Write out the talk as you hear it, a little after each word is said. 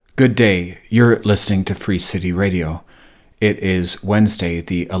Good day. You're listening to Free City Radio. It is Wednesday,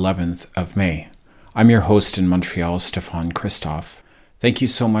 the 11th of May. I'm your host in Montreal, Stéphane Christophe. Thank you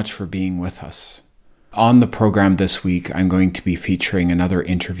so much for being with us. On the program this week, I'm going to be featuring another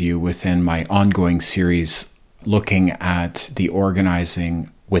interview within my ongoing series looking at the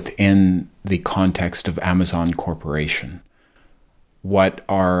organizing within the context of Amazon Corporation. What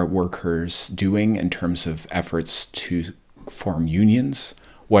are workers doing in terms of efforts to form unions?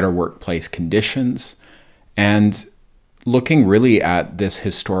 What are workplace conditions? And looking really at this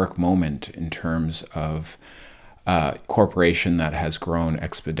historic moment in terms of a corporation that has grown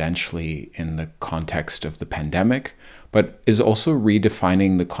exponentially in the context of the pandemic, but is also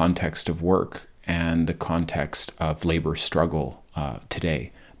redefining the context of work and the context of labor struggle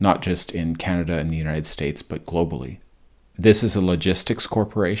today, not just in Canada and the United States, but globally. This is a logistics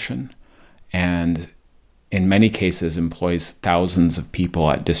corporation, and in many cases employs thousands of people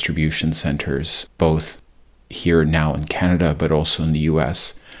at distribution centers, both here now in Canada, but also in the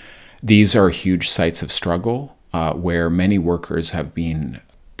US. These are huge sites of struggle where many workers have been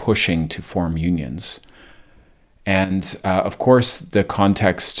pushing to form unions. And of course, the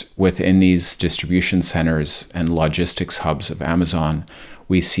context within these distribution centers and logistics hubs of Amazon,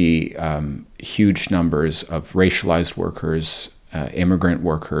 we see huge numbers of racialized workers, immigrant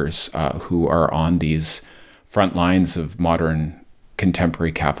workers who are on these front lines of modern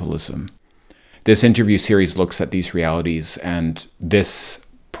contemporary capitalism. This interview series looks at these realities, and this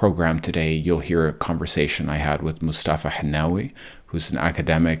program today, you'll hear a conversation I had with Mustafa Hennawi, who's an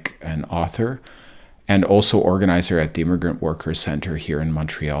academic and author, and also organizer at the Immigrant Workers Center here in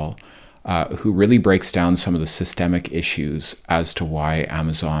Montreal, who really breaks down some of the systemic issues as to why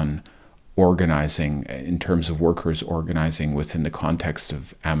Amazon organizing, in terms of workers organizing within the context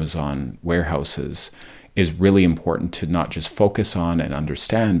of Amazon warehouses, is really important to not just focus on and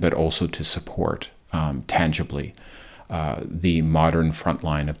understand, but also to support tangibly the modern front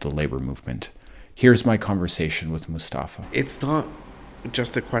line of the labor movement. Here's my conversation with Mustafa. It's not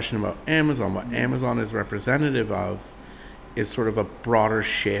just a question about Amazon. What Amazon is representative of is sort of a broader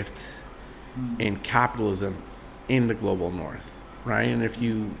shift in capitalism in the global north, right? And if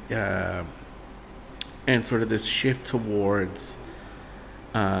you and sort of this shift towards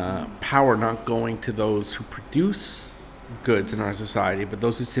power not going to those who produce goods in our society, but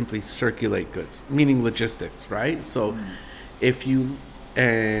those who simply circulate goods, meaning logistics, right? So if you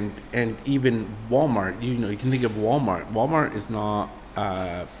and even Walmart, you can think of Walmart is not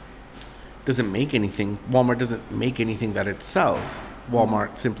doesn't make anything. Walmart doesn't make anything that it sells.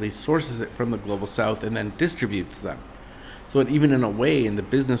 Walmart simply sources it from the global south and then distributes them. So even in a way, in the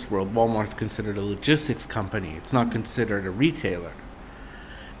business world, Walmart's considered a logistics company. It's not considered a retailer.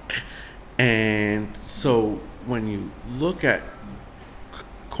 And so when you look at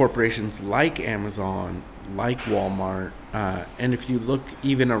corporations like Amazon, like Walmart, and if you look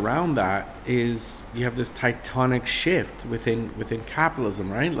even around that, is you have this tectonic shift within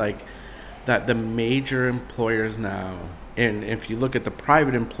capitalism, right? Like that the major employers now, and if you look at the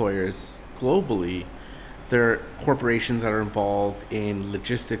private employers globally, they're corporations that are involved in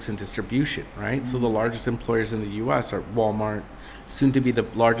logistics and distribution, right? So the largest employers in the U.S. are Walmart. Soon to be the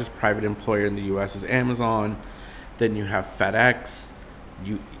largest private employer in the U.S. is Amazon. Then you have FedEx,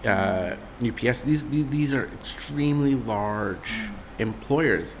 UPS. These are extremely large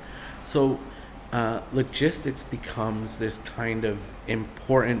employers. So logistics becomes this kind of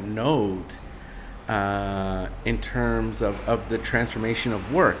important node in terms of the transformation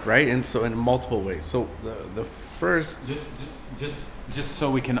of work, right? And so in multiple ways. So the first... Just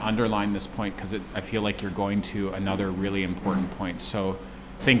so we can underline this point, because I feel like you're going to another really important point. So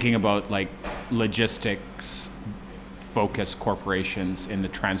thinking about like logistics focused corporations in the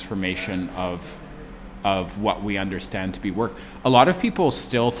transformation of what we understand to be work. A lot of people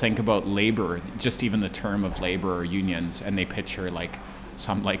still think about labor, just even the term of labor or unions, and they picture like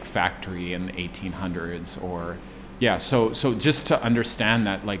some like factory in the 1800s or so just to understand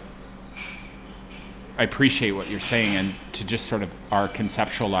that, like, I appreciate what you're saying, and to just sort of our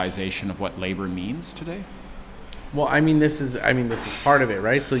conceptualization of what labor means today. Well, this is part of it,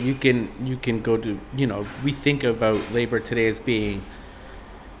 right? So you can go to, we think about labor today as being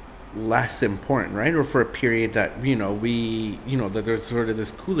less important, right? Or for a period that, that there's sort of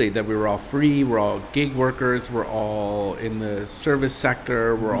this Kool-Aid that we were all free, we're all gig workers, we're all in the service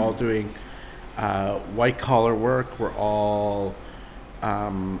sector, we're all doing white collar work, we're all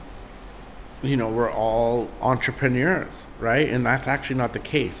we're all entrepreneurs, right? And that's actually not the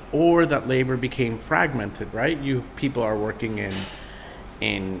case. Or that labor became fragmented, right? People are working in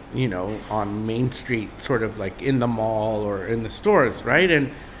on Main Street, sort of like in the mall or in the stores, right?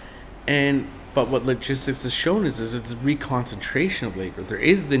 And But what logistics has shown is it's reconcentration of labor. There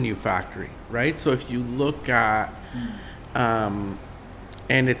is the new factory, right? So if you look at, and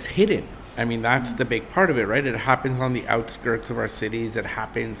it's hidden. I mean, that's the big part of it, right? It happens on the outskirts of our cities. It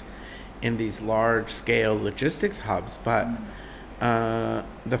happens in these large-scale logistics hubs, but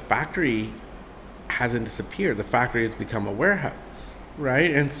the factory hasn't disappeared. The factory has become a warehouse,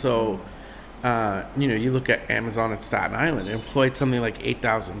 right? And so, you look at Amazon at Staten Island, it employed something like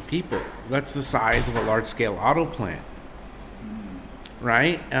 8,000 people. That's the size of a large-scale auto plant,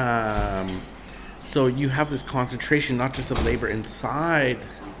 right? So you have this concentration, not just of labor inside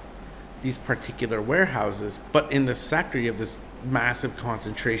these particular warehouses, but in the sector, you have this massive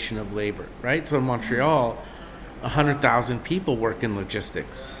concentration of labor, right? So in Montreal, 100,000 people work in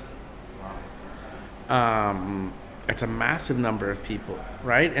logistics. It's a massive number of people,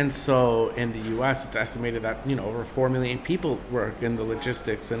 right? And so in the U.S., it's estimated that, over 4 million people work in the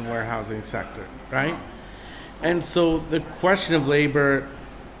logistics and warehousing sector, right? And so the question of labor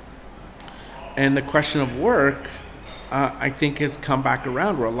and the question of work, I think, has come back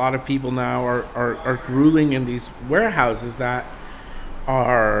around, where a lot of people now are grueling in these warehouses that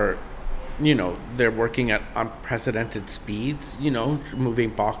are, they're working at unprecedented speeds, moving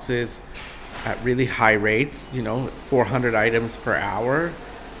boxes at really high rates, 400 items per hour.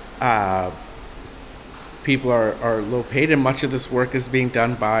 People are low paid, and much of this work is being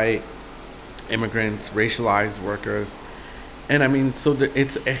done by immigrants, racialized workers. And I mean, so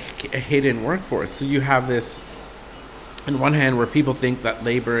it's a hidden workforce. So you have this, on one hand, where people think that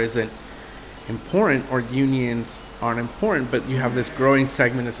labor isn't important or unions aren't important, but you have this growing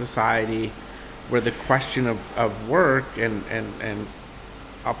segment of society where the question of work and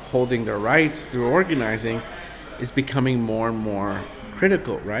upholding their rights through organizing is becoming more and more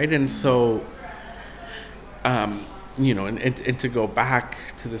critical, right? And so, and to go back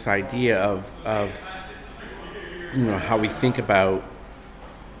to this idea of how we think about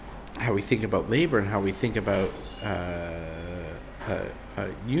labor and how we think about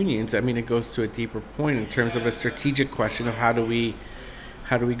unions. I mean, it goes to a deeper point in terms of a strategic question of how do we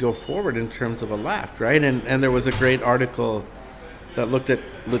go forward in terms of a left, right? And there was a great article that looked at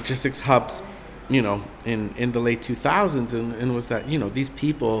logistics hubs, in the late 2000s, and was that, these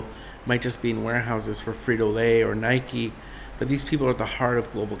people might just be in warehouses for Frito-Lay or Nike, but these people are at the heart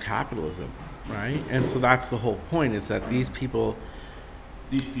of global capitalism, right? And so that's the whole point, is that these people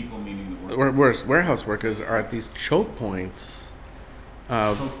meaning the workers. Warehouse workers are at these choke points.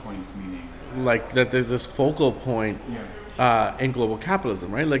 Choke points meaning? Like that there's this focal point in global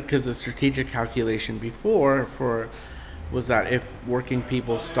capitalism, right? Like, because the strategic calculation before was that if working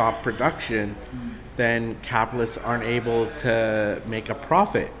people stop production, then capitalists aren't able to make a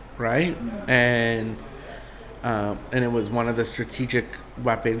profit, right? And it was one of the strategic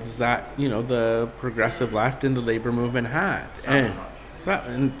weapons that the progressive left and the labor movement had.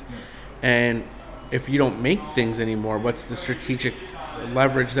 And if you don't make things anymore, what's the strategic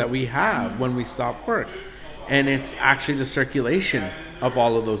leverage that we have when we stop work? And it's actually the circulation of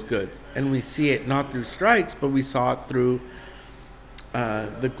all of those goods. And we see it not through strikes, but we saw it through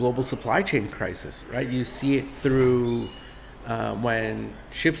the global supply chain crisis, right? You see it through when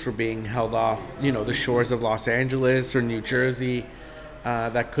ships were being held off, the shores of Los Angeles or New Jersey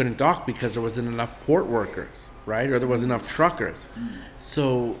that couldn't dock because there wasn't enough port workers, right? Or there wasn't enough truckers.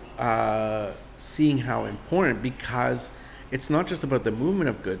 So seeing how important, because it's not just about the movement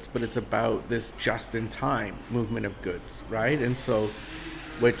of goods, but it's about this just-in-time movement of goods, right? And so,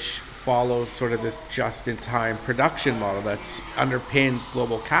 which follows sort of this just-in-time production model that underpins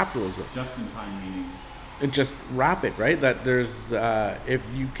global capitalism. Just-in-time meaning? Just rapid, right? That there's, if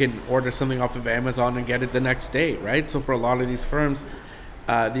you can order something off of Amazon and get it the next day, right? So for a lot of these firms,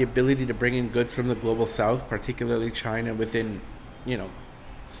 the ability to bring in goods from the global south, particularly China, within,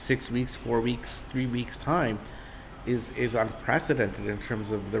 6 weeks, 4 weeks, 3 weeks time, is unprecedented in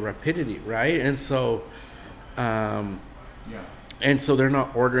terms of the rapidity, right? And so, and so they're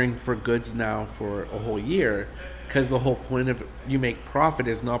not ordering for goods now for a whole year, because the whole point of you make profit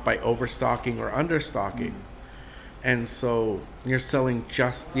is not by overstocking or understocking. And so you're selling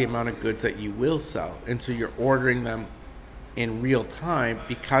just the amount of goods that you will sell, and so you're ordering them in real time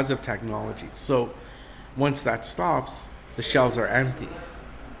because of technology. So once that stops, the shelves are empty,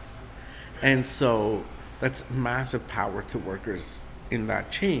 and so that's massive power to workers in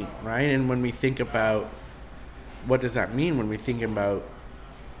that chain, right? And when we think about what does that mean, when we think about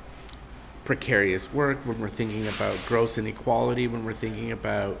precarious work, when we're thinking about gross inequality, when we're thinking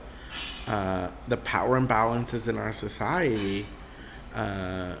about the power imbalances in our society,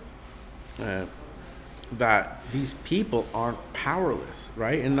 that these people aren't powerless,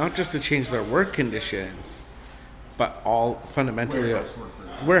 right? And not just to change their work conditions, but all fundamentally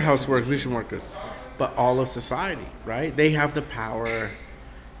warehouse workers, but all of society, right? They have the power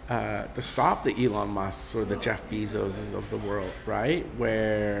to stop the Elon Musks or the Jeff Bezoses of the world, right?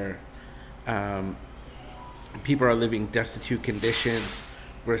 Where people are living destitute conditions,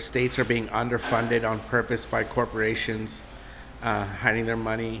 where states are being underfunded on purpose by corporations, hiding their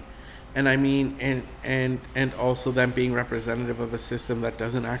money. And I mean, and also them being representative of a system that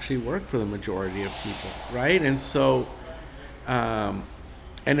doesn't actually work for the majority of people, right? And so, and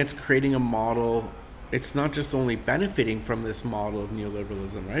it's creating a model. It's not just only benefiting from this model of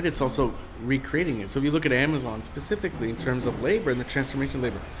neoliberalism, right? It's also recreating it. So if you look at Amazon specifically in terms of labor and the transformation of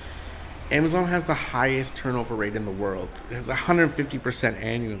labor, Amazon has the highest turnover rate in the world. It has 150%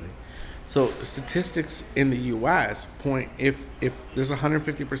 annually. So statistics in the U.S. point if there's a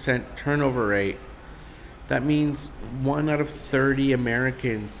 150% turnover rate, that means 1 out of 30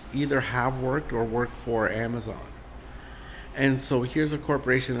 Americans either have worked or work for Amazon. And so here's a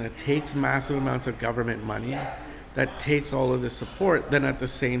corporation that takes massive amounts of government money, that takes all of this support, then at the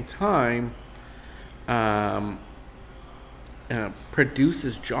same time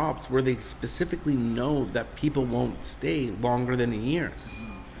produces jobs where they specifically know that people won't stay longer than a year.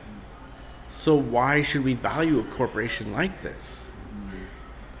 So why should we value a corporation like this?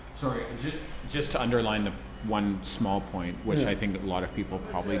 Sorry, just to underline the one small point, which I think a lot of people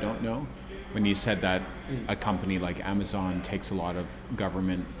probably don't know, when you said that a company like Amazon takes a lot of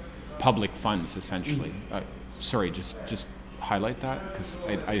government public funds, essentially. Sorry, just highlight that, because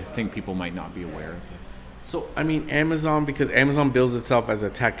I think people might not be aware of this. So, I mean, Amazon, because Amazon bills itself as a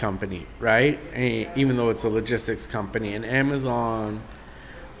tech company, right? Even though it's a logistics company. And Amazon,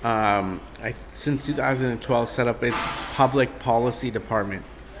 since 2012, set up its public policy department.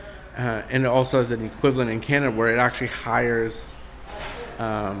 And it also has an equivalent in Canada where it actually hires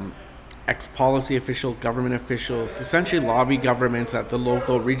ex-policy official, government officials, essentially lobby governments at the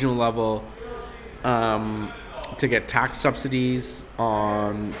local, regional level to get tax subsidies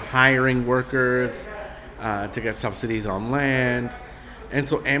on hiring workers, to get subsidies on land. And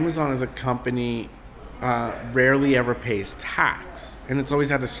so Amazon as a company rarely ever pays tax. And it's always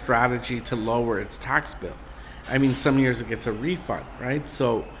had a strategy to lower its tax bill. I mean, some years it gets a refund, right?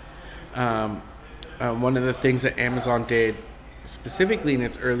 So one of the things that Amazon did specifically in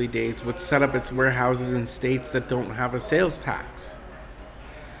its early days was set up its warehouses in states that don't have a sales tax.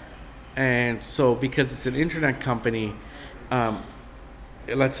 And so because it's an internet company,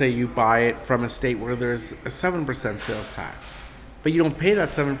 let's say you buy it from a state where there's a 7% sales tax, but you don't pay that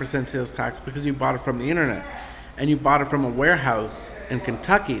 7% sales tax because you bought it from the internet, and you bought it from a warehouse in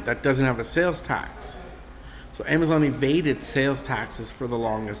Kentucky that doesn't have a sales tax. So Amazon evaded sales taxes for the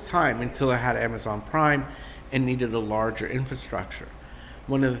longest time until it had Amazon Prime and needed a larger infrastructure.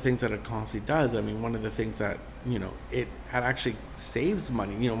 One of the things that it constantly does, I mean, one of the things that, it actually saves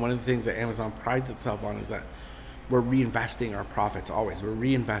money. One of the things that Amazon prides itself on is that we're reinvesting our profits always. We're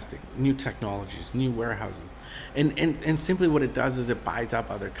reinvesting new technologies, new warehouses. And simply what it does is it buys up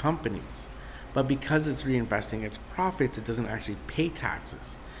other companies. But because it's reinvesting its profits, it doesn't actually pay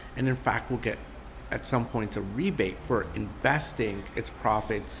taxes. And in fact, will get at some points a rebate for investing its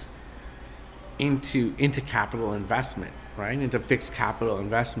profits into capital investment, right? Into fixed capital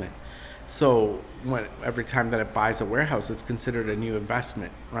investment. So every time that it buys a warehouse, it's considered a new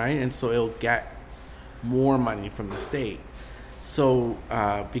investment, right? And so it'll get more money from the state. So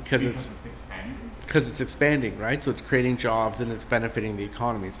because it's expanding, right? So it's creating jobs and it's benefiting the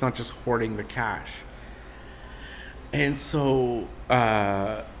economy. It's not just hoarding the cash. And so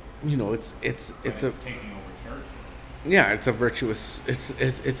it's taking over territory. Yeah, it's a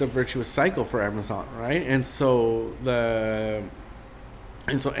virtuous cycle for Amazon, right? And so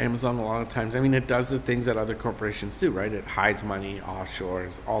Amazon a lot of times, I mean, it does the things that other corporations do, right? It hides money,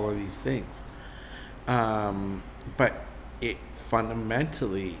 offshores, all of these things. But it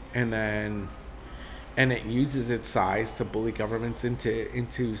fundamentally, and it uses its size to bully governments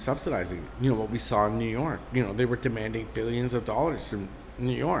into subsidizing. What we saw in New York. They were demanding billions of dollars from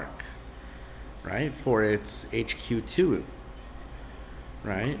New York, right, for its HQ2,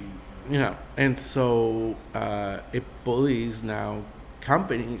 right? And so it bullies now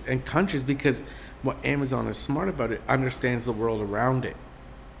companies and countries because what Amazon is smart about, it understands the world around it,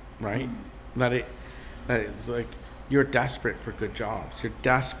 right? That it's like you're desperate for good jobs. You're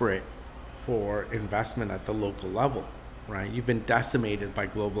desperate for investment at the local level, right? You've been decimated by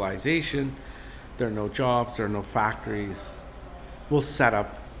globalization. There are no jobs. There are no factories. We'll set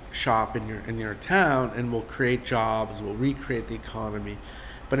up shop in your town and we'll create jobs. We'll recreate the economy.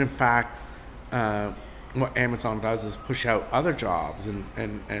 But in fact, what Amazon does is push out other jobs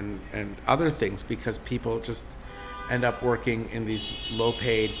and other things, because people just end up working in these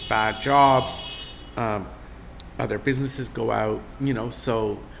low-paid, bad jobs. Other businesses go out,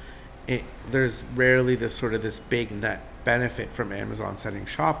 so there's rarely this big net benefit from Amazon setting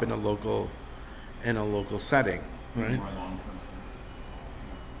shop in a local setting, right? More long-term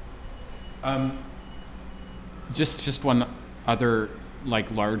sense. Just one other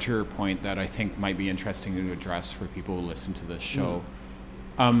larger point that I think might be interesting to address for people who listen to this show.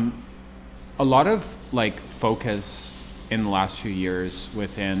 A lot of focus in the last few years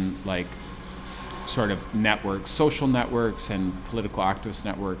within sort of networks, social networks and political activist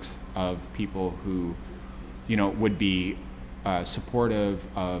networks of people who, would be supportive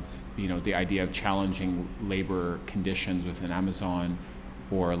of, the idea of challenging labor conditions within Amazon,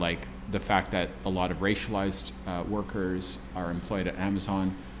 or the fact that a lot of racialized workers are employed at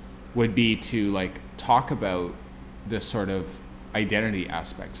Amazon, would be to talk about the sort of identity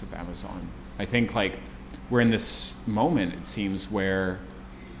aspects of Amazon. I think we're in this moment, it seems, where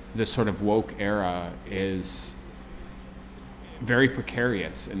this sort of woke era is very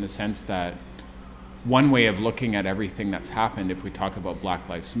precarious, in the sense that one way of looking at everything that's happened, if we talk about Black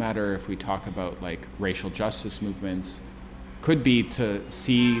Lives Matter, if we talk about racial justice movements, could be to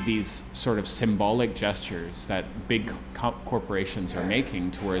see these sort of symbolic gestures that big corporations are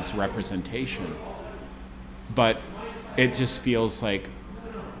making towards representation. But it just feels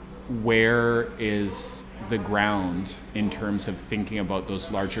where is the ground in terms of thinking about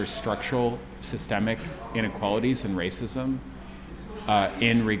those larger structural systemic inequalities and racism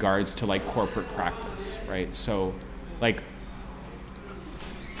in regards to corporate practice, right? So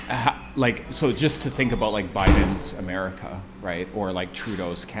so just to think about Biden's America, right? Or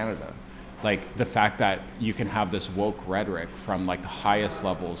Trudeau's Canada, the fact that you can have this woke rhetoric from the highest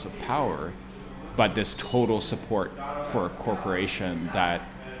levels of power, but this total support for a corporation that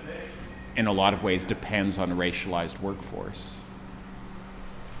in a lot of ways depends on a racialized workforce.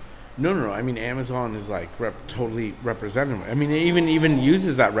 No. I mean, Amazon is totally representative. I mean, it even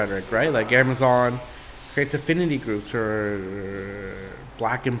uses that rhetoric, right? Amazon creates affinity groups or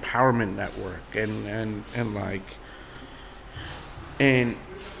Black Empowerment Network,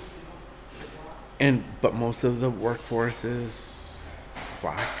 but most of the workforce is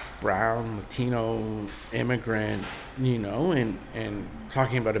Black, brown, Latino, immigrant, and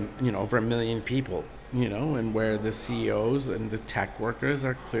talking about over 1 million people, and where the CEOs and the tech workers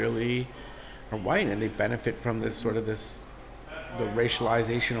are clearly white, and they benefit from the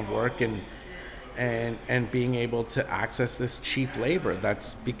racialization of work and being able to access this cheap labor.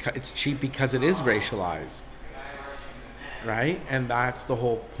 That's because it's cheap because it is racialized, right? And that's the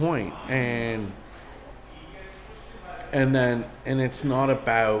whole point. And it's not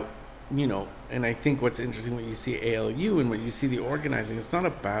about, and I think what's interesting when you see ALU and when you see the organizing, it's not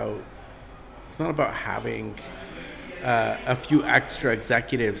about having a few extra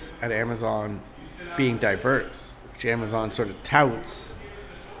executives at Amazon being diverse, which Amazon sort of touts.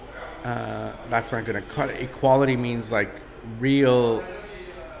 That's not going to cut it. Equality means real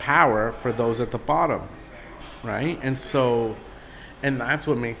power for those at the bottom, right? And that's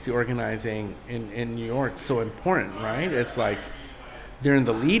what makes the organizing in New York so important, right? It's they're in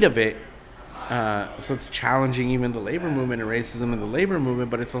the lead of it, so it's challenging even the labor movement and racism in the labor movement,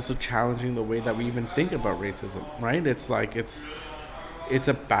 but it's also challenging the way that we even think about racism, right? It's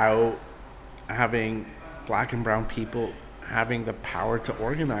about having Black and brown people having the power to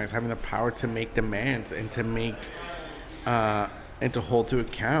organize, having the power to make demands and to make and to hold to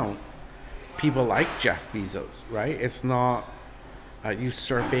account people like Jeff Bezos, right? It's not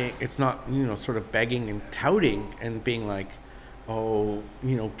usurping, it's not, sort of begging and touting and being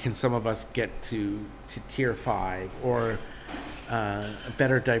can some of us get to tier 5 or a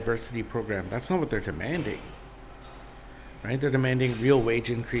better diversity program? That's not what they're demanding, right? They're demanding real wage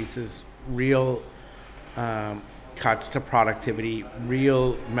increases, real cuts to productivity,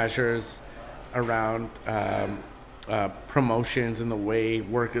 real measures around promotions and the way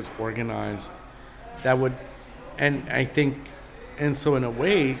work is organized. That would, and I think, and so in a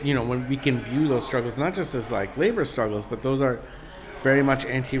way, when we can view those struggles not just as labor struggles, but those are very much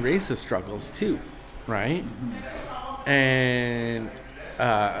anti-racist struggles too, right? Mm-hmm. And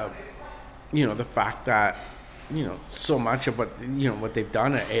the fact that so much of what they've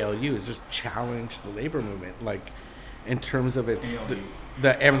done at ALU is just challenge the labor movement, in terms of its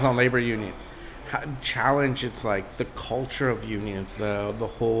the Amazon Labor Union, challenge its the culture of unions, the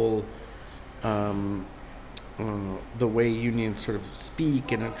whole the way unions sort of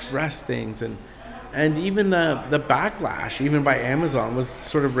speak and address things, and even the backlash even by Amazon was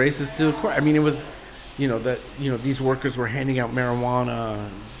sort of racist to the core. I mean, it was that these workers were handing out marijuana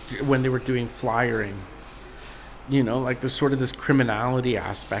when they were doing flyering. Like there's sort of this criminality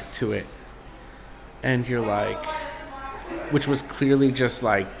aspect to it, and you're like, which was clearly just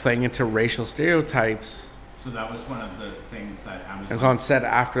like playing into racial stereotypes. So that was one of the things that Amazon said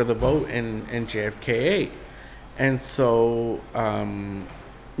after the vote in JFK8. And so, and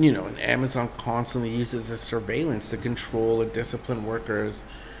Amazon constantly uses this surveillance to control and discipline workers,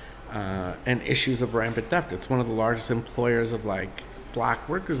 and issues of rampant theft. It's one of the largest employers of like black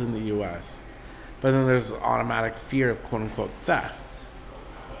workers in the U.S. But then there's automatic fear of quote unquote theft,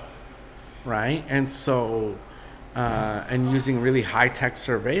 right? And so, and using really high tech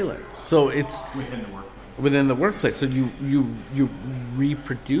surveillance. So it's within the workplace. So you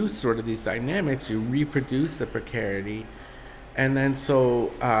reproduce sort of these dynamics. You reproduce the precarity, and then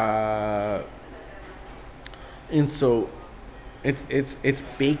so it's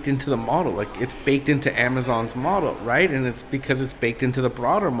baked into the model. Like it's baked into Amazon's model, right? And it's because it's baked into the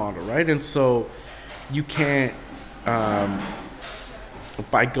broader model, right? And so you can't,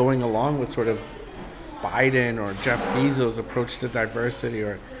 by going along with sort of Biden or Jeff Bezos' approach to diversity,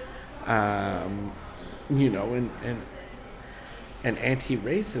 or and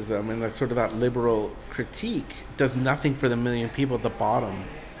anti-racism, and that sort of that liberal critique does nothing for the million people at the bottom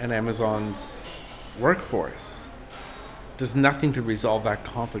in Amazon's workforce. Does nothing to resolve that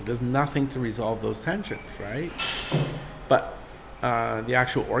conflict. Does nothing to resolve those tensions, right? But the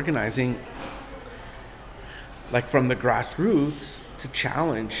actual organizing, like from the grassroots, to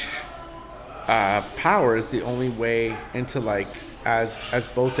challenge power is the only way into like as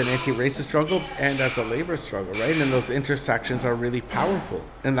both an anti-racist struggle and as a labor struggle, right? And those intersections are really powerful,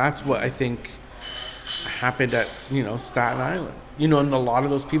 and that's what I think happened at Staten Island. And a lot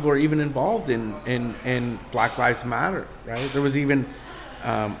of those people are even involved in Black Lives Matter, right? There was even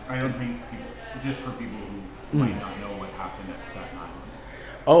I don't think just for people who might not know what happened at Staten Island.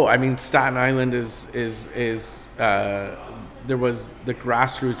 Oh, I mean, Staten Island is there was the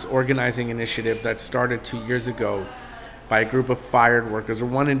grassroots organizing initiative that started 2 years ago by a group of fired workers, or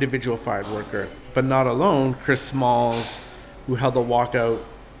one individual fired worker, but not alone. Chris Smalls, who held a walkout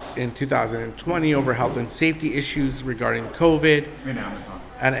in 2020 over health and safety issues regarding COVID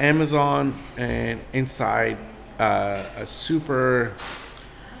at Amazon, and inside a super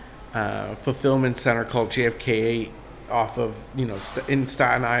fulfillment center called JFK8 off of in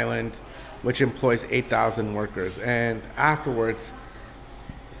Staten Island, which employs 8,000 workers. And afterwards,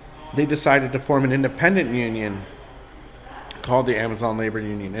 they decided to form an independent union called the Amazon Labor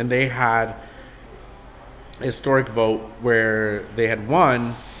Union, and they had a historic vote where they had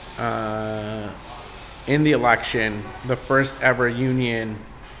won in the election the first ever union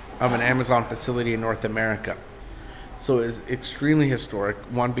of an Amazon facility in North America. So it was extremely historic.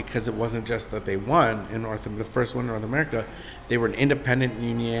 One, because it wasn't just that they won in the first one in North America. They were an independent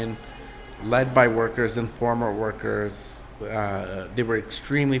union led by workers and former workers. They were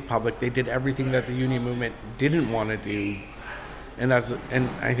extremely public. They did everything that the union movement didn't want to do. And I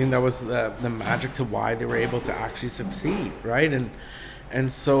think that was the magic to why they were able to actually succeed, right?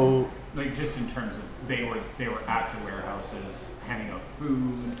 And so, like, just in terms of they were at the warehouses, handing out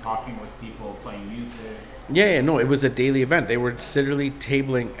food, talking with people, playing music. Yeah, no, it was a daily event. They were literally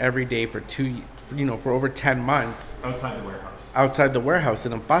tabling every day for for over 10 months outside the warehouse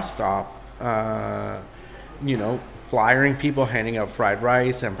in a bus stop. Flyering people, handing out fried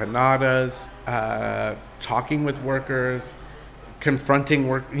rice, empanadas, talking with workers, confronting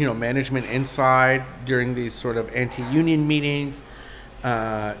management inside during these sort of anti-union meetings,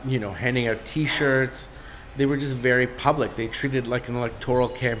 handing out T-shirts. They were just very public. They treated it like an electoral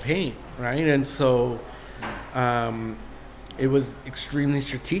campaign, right? And so it was extremely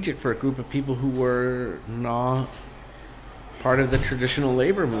strategic for a group of people who were not part of the traditional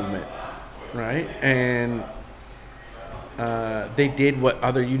labor movement, right? And they did what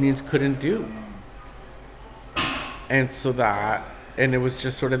other unions couldn't do. And it was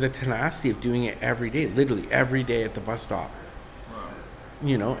just sort of the tenacity of doing it every day, literally every day at the bus stop.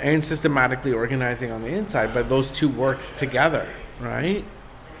 And systematically organizing on the inside, but those two worked together, right?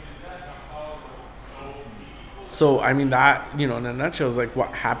 So, I mean, that, in a nutshell is like what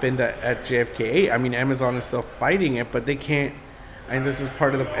happened at JFK8. I mean, Amazon is still fighting it, but they can't, and this is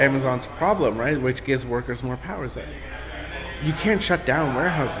part of Amazon's problem, right? Which gives workers more powers. That you can't shut down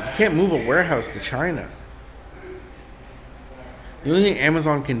warehouses. You can't move a warehouse to China. The only thing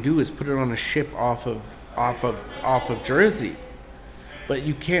Amazon can do is put it on a ship off of Jersey. But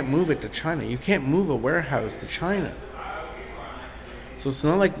you can't move it to China. You can't move a warehouse to China. So it's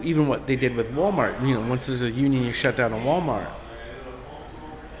not like even what they did with Walmart. Once there's a union, you shut down a Walmart.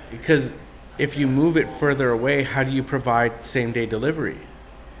 Because if you move it further away, how do you provide same-day delivery?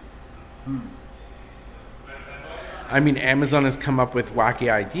 I mean, Amazon has come up with wacky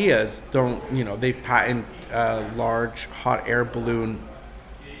ideas. They've patented a large hot air balloon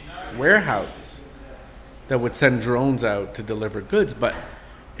warehouse that would send drones out to deliver goods, but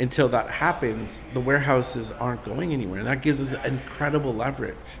until that happens, the warehouses aren't going anywhere. And that gives us incredible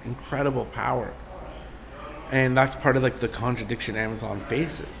leverage, incredible power. And that's part of like the contradiction Amazon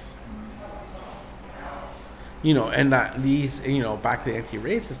faces. And that these, back to the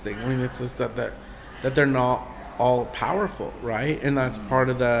anti-racist thing. I mean, it's just that they're not all powerful, right? And that's part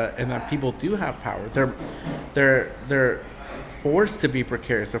of and that people do have power. They're forced to be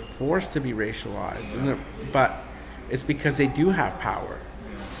precarious. They're forced to be racialized, but it's because they do have power,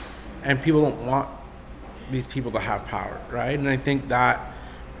 and people don't want these people to have power, right? And I think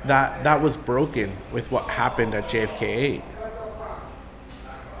that was broken with what happened at JFK 8.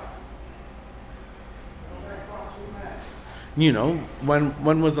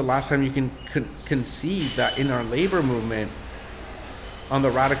 When was the last time you can conceive that in our labor movement on the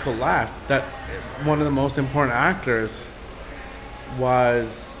radical left, that one of the most important actors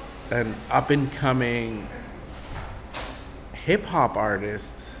was an up-and-coming hip-hop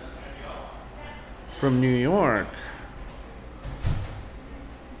artist from New York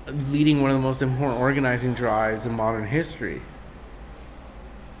leading one of the most important organizing drives in modern history.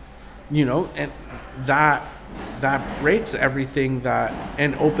 And that breaks everything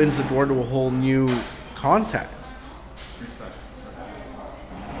and opens the door to a whole new context. Respect.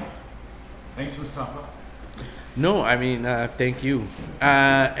 Thanks, Mustafa. No, I mean, thank you.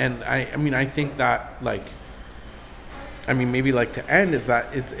 And I think that maybe to end is that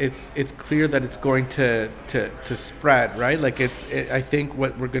it's clear that it's going to spread, right? I think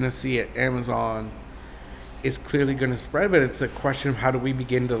what we're going to see at Amazon is clearly going to spread, but it's a question of how do we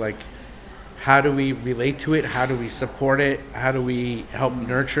begin to how do we relate to it? How do we support it? How do we help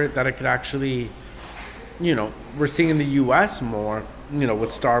nurture it that it could actually, we're seeing in the U.S. more,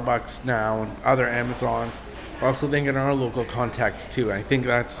 with Starbucks now and other Amazons, but also think in our local context too. I think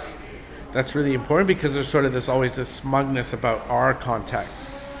that's really important because there's sort of always this smugness about our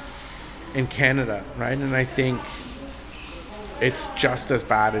context in Canada, right? And I think it's just as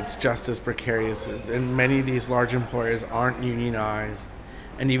bad, it's just as precarious, and many of these large employers aren't unionized,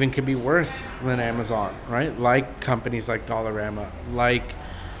 and even could be worse than Amazon, right? Like companies like Dollarama, like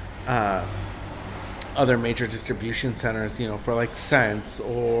other major distribution centers, for Sense,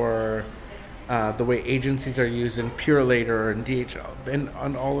 or the way agencies are used in Purelator and DHL,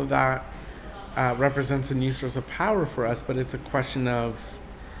 and all of that represents a new source of power for us, but it's a question of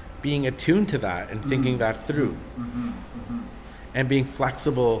being attuned to that and thinking that through, and being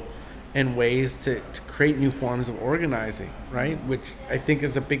flexible in ways to create new forms of organizing, right? Which I think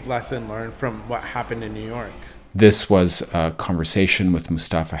is a big lesson learned from what happened in New York. This was a conversation with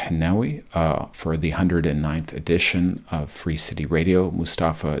Mustafa Hennaoui for the 109th edition of Free City Radio.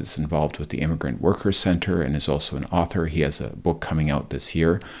 Mustafa is involved with the Immigrant Workers Center and is also an author. He has a book coming out this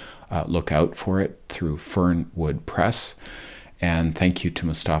year. Look out for it through Fernwood Press. And thank you to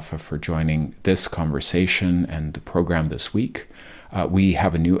Mustafa for joining this conversation and the program this week. We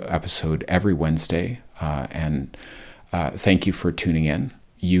have a new episode every Wednesday, and thank you for tuning in.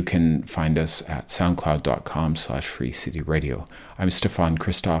 You can find us at soundcloud.com/freecityradio. I'm Stefan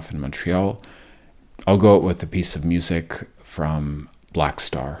Christophe in Montreal. I'll go out with a piece of music from Black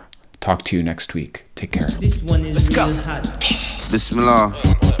Star. Talk to you next week. Take care. This one is Let's go. hot. Bismillah.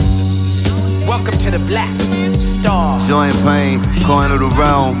 Welcome to the Black Star. Joint pain, coin of the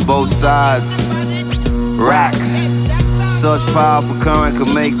realm, both sides. Racks. Such powerful current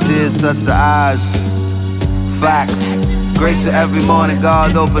could make tears touch the eyes. Facts. Grace for every morning,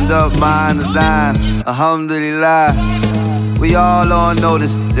 God opened up mine to thine. Alhamdulillah. We all on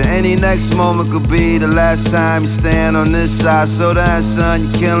notice that any next moment could be the last time you stand on this side. So that son,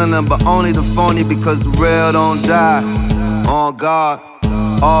 you're killing them, but only the phony because the real don't die. On God.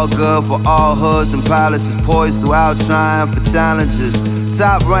 All good for all hoods and palaces, poised throughout trying for challenges.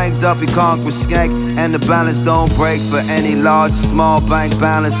 Top ranked up, you conquer skank, and the balance don't break for any large, small bank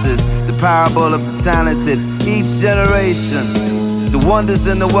balances. The parable of the talented, each generation. The wonders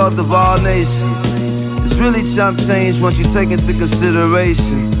and the wealth of all nations. It's really chump change once you take into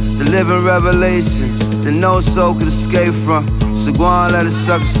consideration the living revelation that no soul could escape from. So go on, let a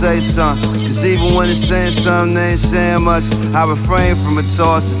sucker say something. Cause even when it's saying something, they ain't saying much. I refrain from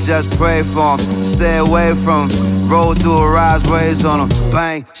retort, so just pray for them. Stay away from them. Roll through a rise, raise on them.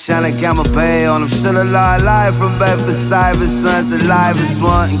 Bang, shine like Gamma Bay on them. Still alive, live from Bedford Stuyvesant, the livest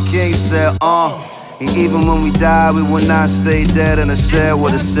one. And King said, And even when we die, we will not stay dead. And I said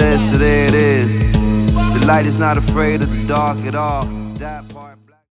what I said, so there it is. The light is not afraid of the dark at all.